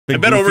I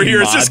bet over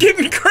here it's just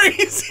getting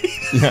crazy.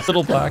 Yeah.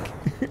 Little block.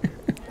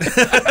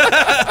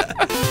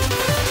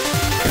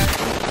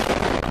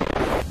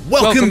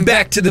 Welcome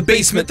back to the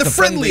basement, the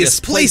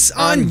friendliest place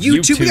on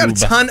YouTube. We got a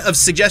ton of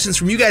suggestions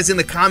from you guys in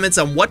the comments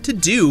on what to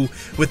do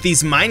with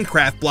these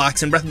Minecraft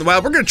blocks in Breath of the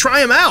Wild. We're gonna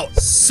try them out.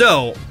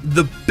 So,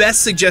 the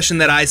best suggestion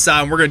that I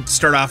saw, and we're gonna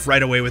start off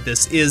right away with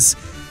this, is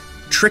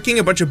tricking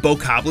a bunch of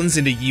bokoblins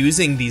into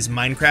using these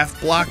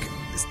Minecraft block,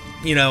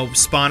 you know,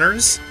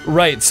 spawners.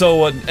 Right,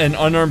 so an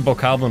unarmed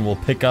bokoblin will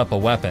pick up a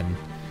weapon.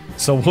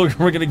 So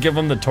we're gonna give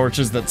them the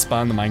torches that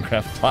spawn the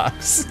Minecraft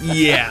blocks.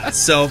 Yeah,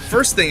 so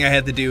first thing I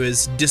had to do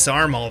is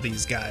disarm all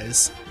these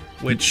guys,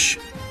 which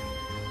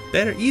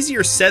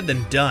easier said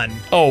than done.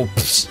 Oh,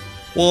 pfft.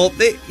 Well,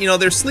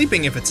 they're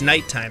sleeping if it's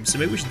nighttime, so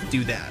maybe we should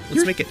do that.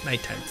 Let's make it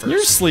nighttime first.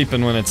 You're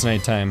sleeping when it's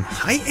nighttime.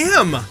 I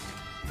am.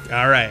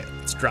 All right,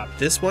 let's drop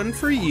this one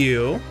for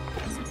you.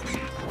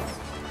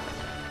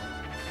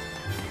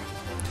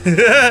 You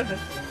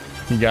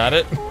got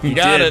it? You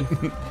got it.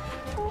 did.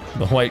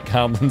 The white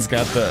goblin's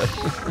got the...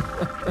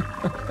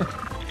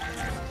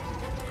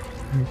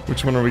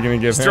 Which one are we gonna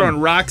give him? Throwing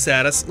rocks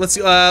at us.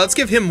 Let's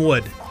give him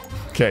wood.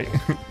 Okay.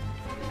 Come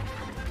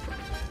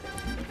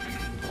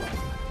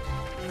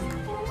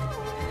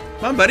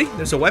on, buddy.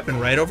 There's a weapon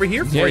right over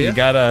here for you. You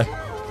gotta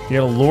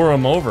lure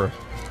him over.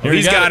 Here,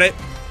 he's got it.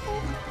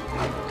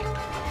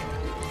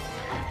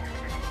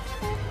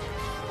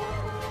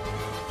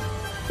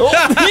 Oh,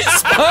 he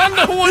spawned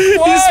a wood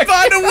block! He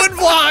spawned a wood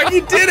block!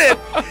 He did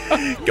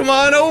it! Come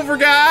on over,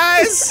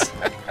 guys!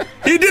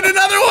 He did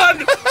another one!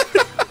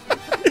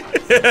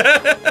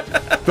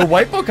 The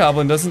white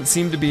bokoblin doesn't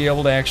seem to be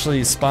able to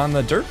actually spawn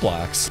the dirt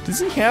blocks. Does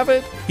he have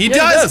it? He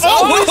does!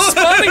 Oh, he's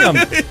spawning them!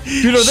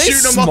 Dude, are they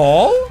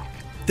small?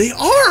 They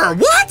are!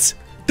 What?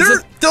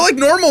 They're like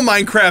normal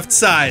Minecraft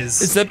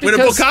size. Is that because...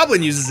 when a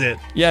bokoblin uses it.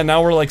 Yeah,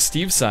 now we're like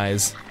Steve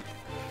size.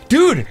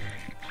 Dude!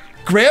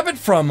 Grab it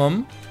from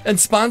him and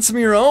spawn some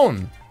of your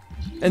own.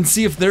 And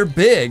see if they're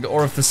big,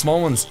 or if the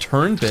small ones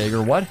turn big,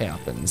 or what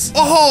happens.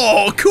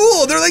 Oh,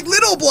 cool! They're like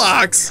little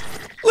blocks!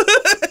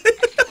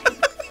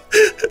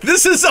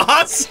 This is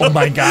awesome! Oh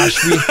my gosh,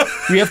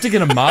 we have to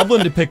get a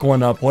moblin to pick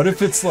one up. What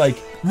if it's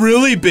like...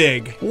 really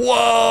big?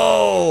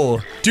 Whoa!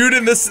 Dude,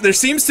 in this, there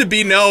seems to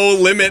be no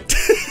limit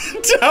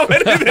to how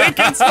many they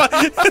can spawn.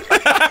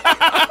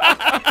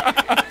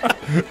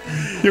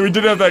 Yeah, we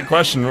did have that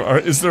question.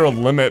 Is there a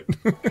limit?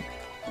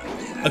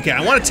 Okay,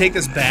 I want to take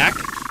this back.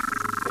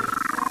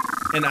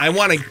 And I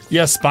want to...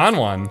 yeah, spawn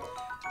one.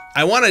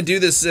 I want to do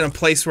this in a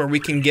place where we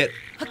can get...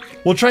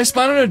 We'll try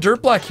spawning a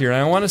dirt block here,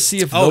 and I want to see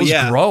if those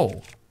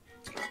grow.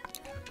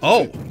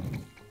 Oh.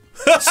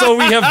 So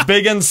we have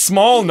big and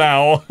small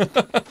now.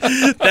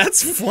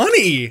 That's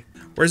funny.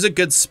 Where's a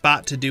good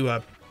spot to do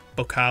a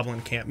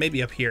bokoblin camp?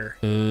 Maybe up here.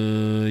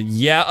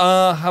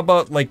 Yeah, how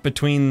about like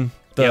between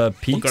the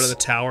peaks? We'll go to the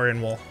tower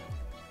and we'll...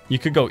 You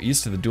could go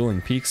east of the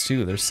dueling peaks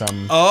too. There's some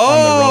on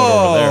the road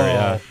over there,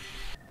 yeah.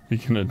 We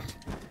can...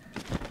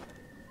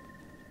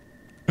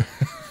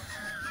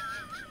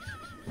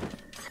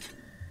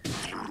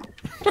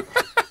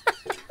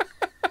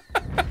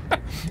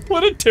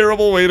 What a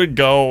terrible way to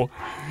go.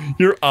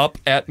 You're up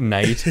at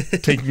night,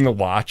 taking the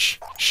watch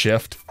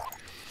shift,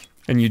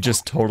 and you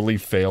just totally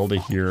fail to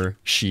hear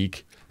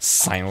Sheik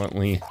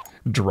silently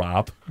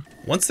drop.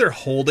 Once they're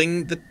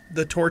holding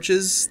the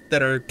torches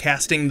that are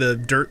casting the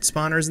dirt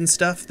spawners and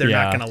stuff, they're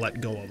not gonna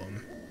let go of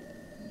them.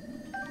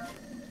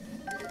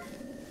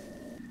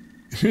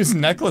 His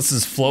necklace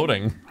is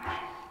floating.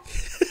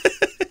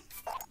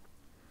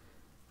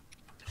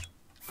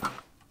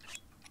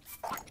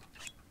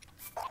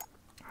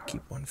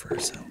 Keep one for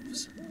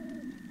ourselves.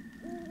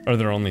 Are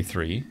there only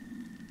 3?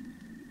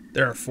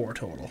 There are 4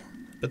 total,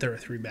 but there are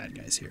 3 bad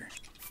guys here.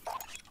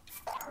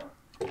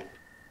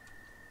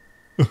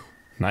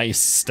 Nice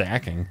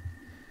stacking.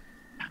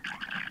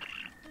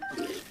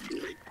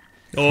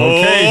 Oh,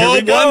 okay, here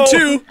we go. 1,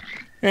 2,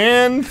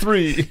 and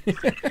 3.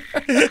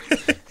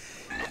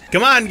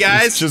 Come on,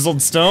 guys. There's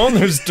chiseled stone.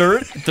 There's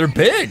dirt. They're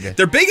big.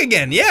 They're big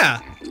again.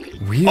 Yeah.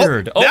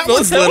 Weird. Oh, that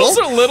one's little. Those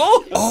are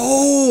little.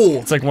 Oh.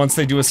 It's like once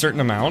they do a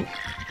certain amount.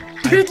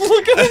 Dude,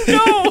 look at them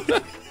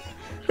go.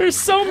 They're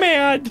so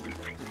mad.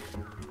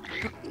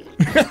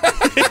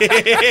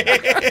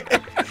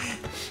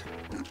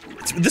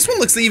 This one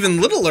looks even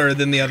littler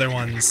than the other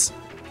ones.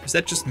 Is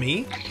that just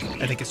me?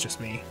 I think it's just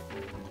me.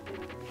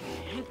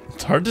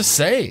 It's hard to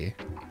say.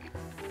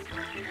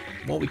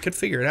 Well, we could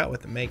figure it out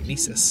with the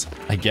magnesis.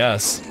 I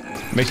guess.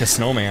 Make a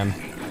snowman.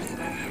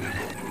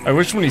 I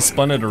wish when he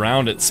spun it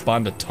around, it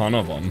spawned a ton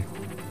of them.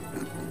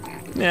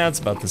 Yeah, it's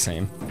about the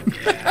same.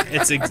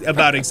 It's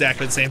about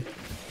exactly the same.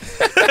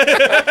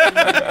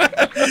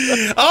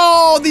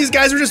 Oh, these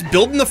guys are just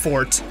building the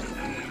fort.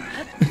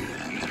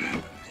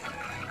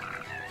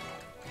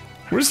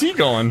 Where's he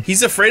going?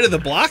 He's afraid of the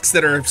blocks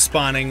that are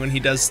spawning when he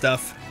does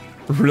stuff.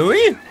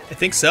 Really? I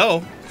think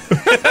so.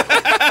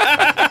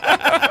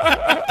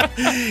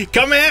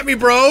 Come at me,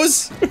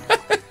 bros.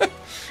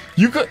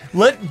 You could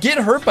get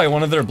hurt by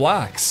one of their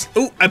blocks.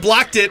 Ooh, I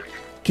blocked it.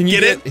 Can you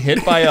get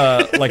hit by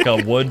a like a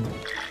wood?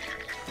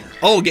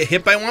 Oh, get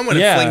hit by one when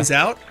it flings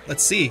out?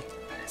 Let's see.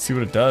 See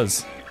what it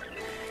does.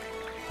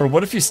 Or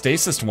what if you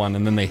stasis one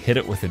and then they hit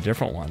it with a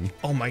different one?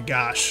 Oh my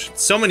gosh.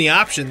 So many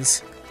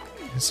options.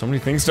 There's so many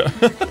things to...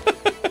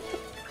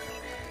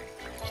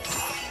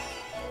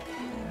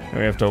 We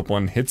have to hope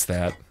one hits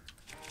that.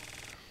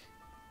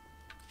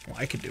 Well,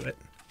 I could do it.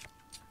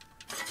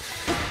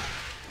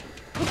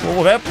 What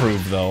will that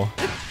prove, though?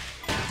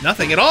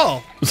 Nothing at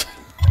all.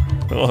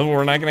 Well,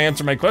 we're not going to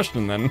answer my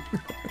question, then.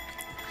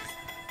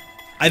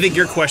 I think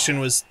your question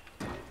was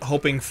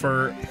hoping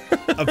for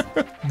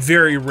a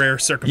very rare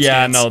circumstance.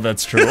 Yeah, no,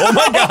 that's true. Oh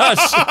my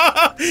gosh!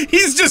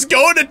 He's just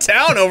going to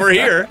town over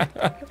here.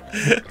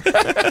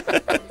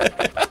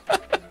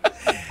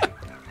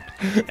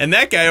 And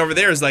that guy over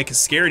there is like a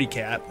scaredy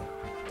cat.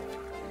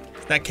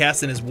 He's not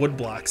casting his wood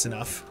blocks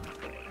enough.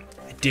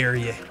 I dare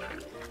you.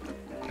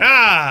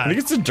 Ah! I think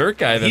it's the dirt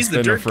guy that's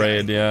been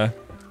afraid, yeah.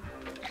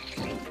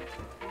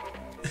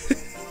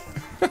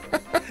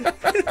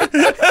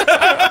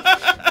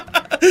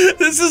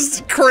 This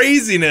is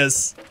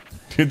craziness.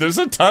 Dude, there's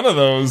a ton of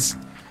those.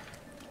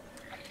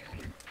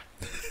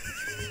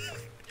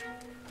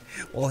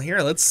 Well, here,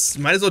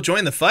 might as well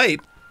join the fight.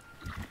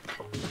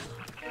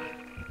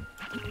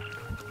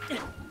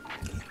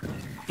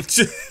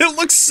 It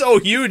looks so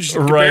huge in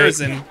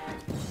comparison. Right.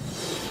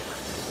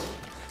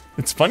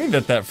 It's funny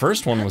that that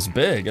first one was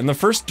big, and the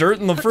first dirt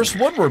and the first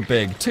wood were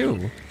big,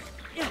 too.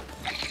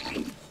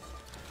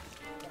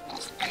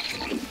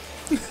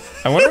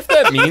 I wonder if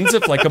that means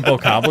if, like, a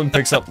Bokoblin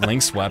picks up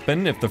Link's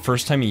weapon, if the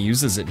first time he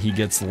uses it, he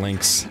gets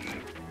Link's,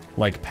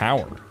 like,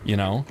 power, you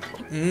know?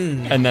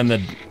 And then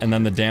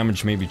the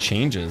damage maybe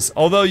changes.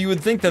 Although you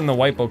would think then the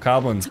white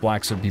Bokoblin's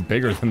blocks would be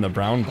bigger than the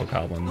brown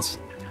Bokoblin's.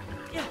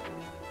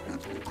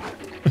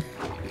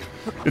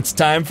 It's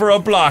time for a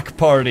block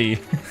party.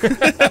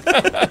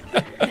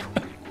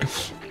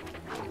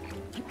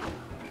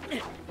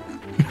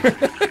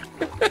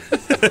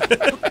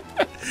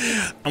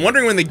 I'm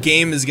wondering when the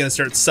game is going to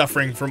start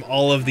suffering from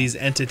all of these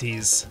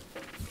entities.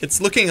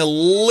 It's looking a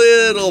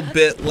little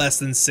bit less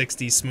than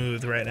 60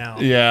 smooth right now.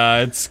 Yeah,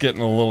 it's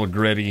getting a little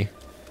gritty.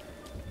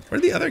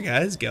 Where'd the other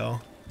guys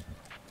go?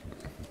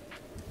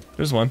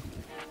 There's one.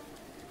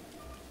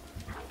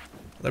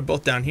 They're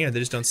both down here. They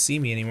just don't see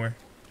me anymore.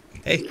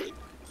 Hey.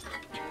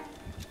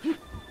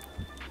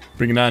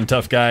 Bring it on,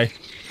 tough guy.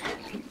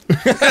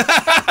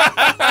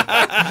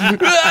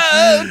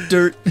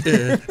 Dirt.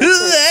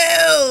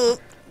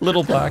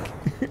 Little block.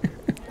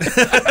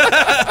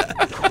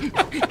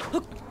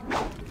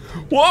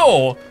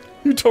 Whoa!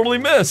 You totally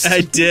missed.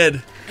 I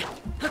did.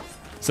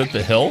 Is that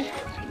the hill?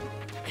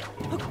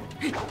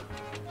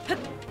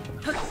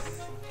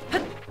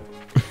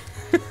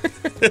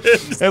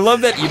 I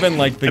love that even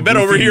like the I bet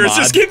over here mod, it's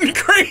just getting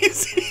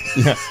crazy.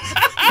 Yeah,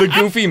 the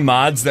goofy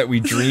mods that we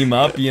dream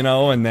up, you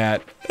know, and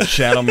that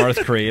Shadow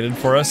Marth created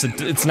for us.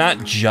 It's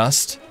not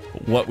just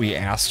what we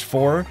asked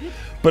for,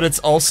 but it's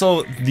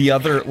also the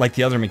other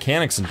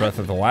mechanics in Breath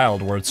of the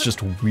Wild where it's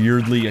just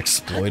weirdly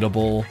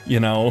exploitable,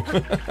 you know.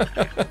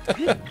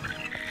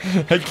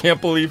 I can't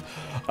believe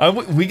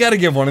we got to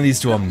give one of these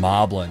to a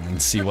Moblin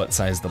and see what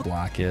size the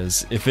block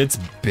is. If it's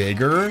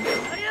bigger,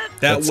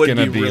 that would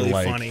be really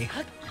like, funny.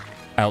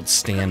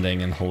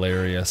 Outstanding and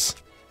hilarious.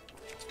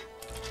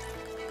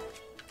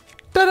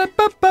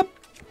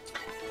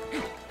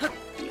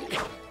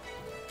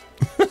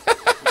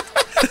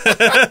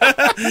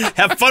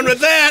 Have fun with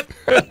that.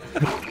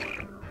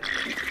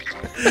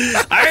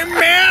 I'm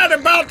mad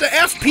about the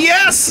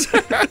FPS.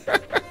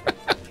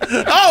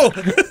 Oh,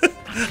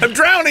 I'm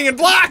drowning in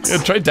blocks. Yeah,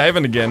 try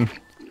diving again.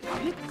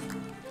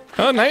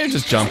 Oh, now you're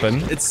just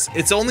jumping.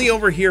 It's only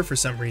over here for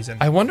some reason.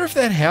 I wonder if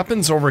that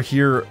happens over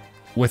here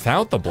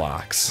without the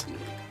blocks.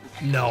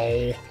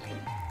 No.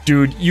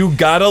 Dude, you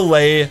gotta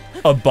lay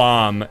a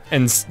bomb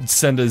and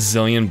send a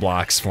zillion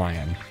blocks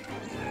flying.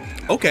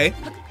 Okay.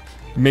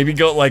 Maybe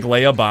go, like,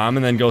 lay a bomb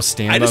and then go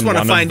stand on one of the... I just want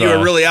to find you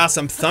a really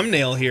awesome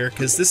thumbnail here,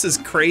 because this is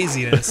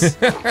craziness.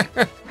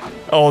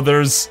 Oh,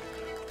 there's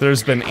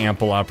been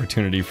ample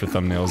opportunity for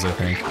thumbnails, I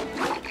think.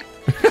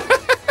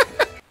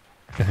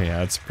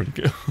 Yeah, it's pretty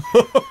good.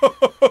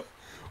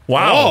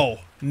 Wow. Oh,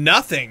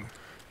 nothing.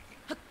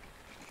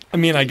 I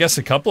mean, I guess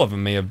a couple of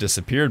them may have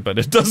disappeared, but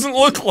it doesn't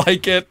look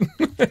like it.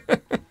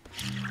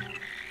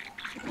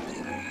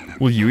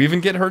 Will you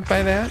even get hurt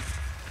by that?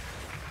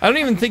 I don't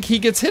even think he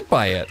gets hit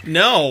by it.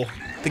 No.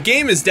 The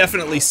game is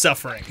definitely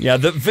suffering. Yeah,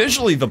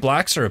 visually the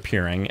blocks are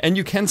appearing, and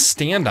you can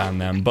stand on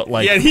them, but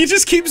like... Yeah, he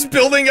just keeps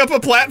building up a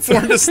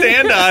platform to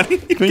stand on.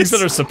 Things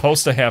that are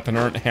supposed to happen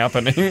aren't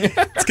happening.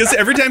 It's because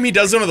every time he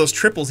does one of those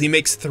triples, he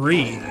makes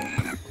 3.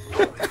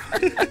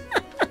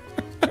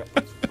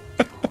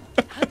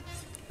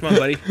 Come on,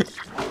 buddy.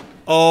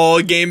 Oh,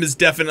 the game is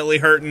definitely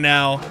hurting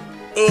now.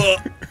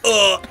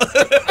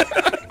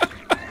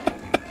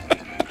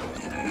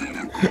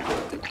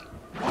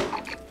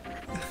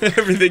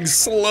 Everything's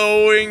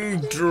slowing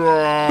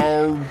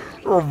down.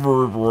 But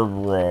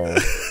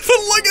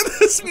look at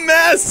this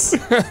mess!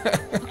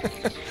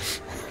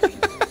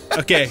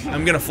 Okay,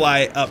 I'm gonna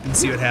fly up and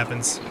see what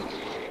happens.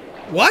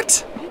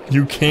 What?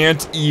 You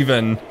can't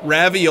even.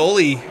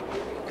 Ravioli.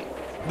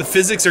 The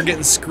physics are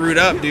getting screwed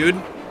up, dude.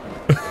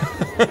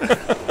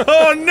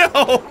 Oh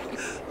no!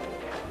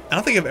 I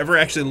don't think I've ever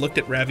actually looked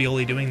at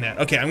ravioli doing that.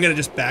 Okay, I'm gonna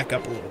just back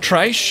up a little bit.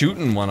 Try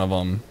shooting one of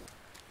them.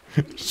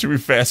 Should we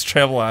fast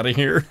travel out of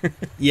here?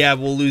 Yeah,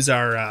 we'll lose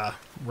our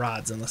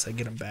rods unless I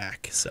get them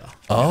back, so.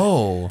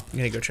 Oh. I'm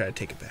gonna go try to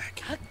take it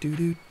back.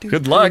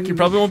 Good luck. You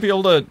probably won't be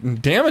able to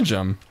damage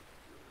them.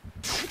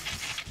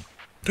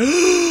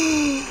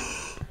 Oh!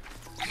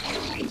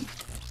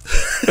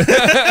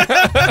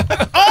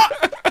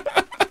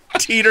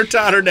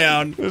 Teeter-totter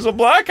down. There's a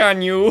block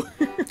on you.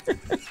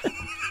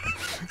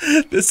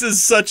 This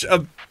is such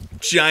a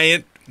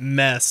giant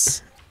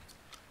mess.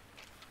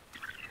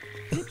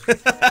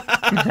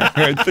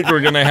 I think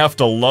we're gonna have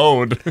to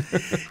load.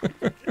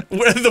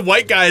 Where the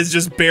white guy is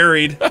just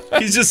buried.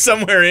 He's just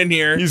somewhere in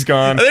here. He's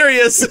gone. Oh, there he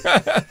is.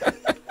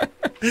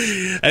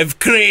 I've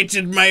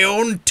created my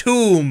own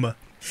tomb.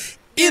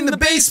 In the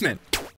basement.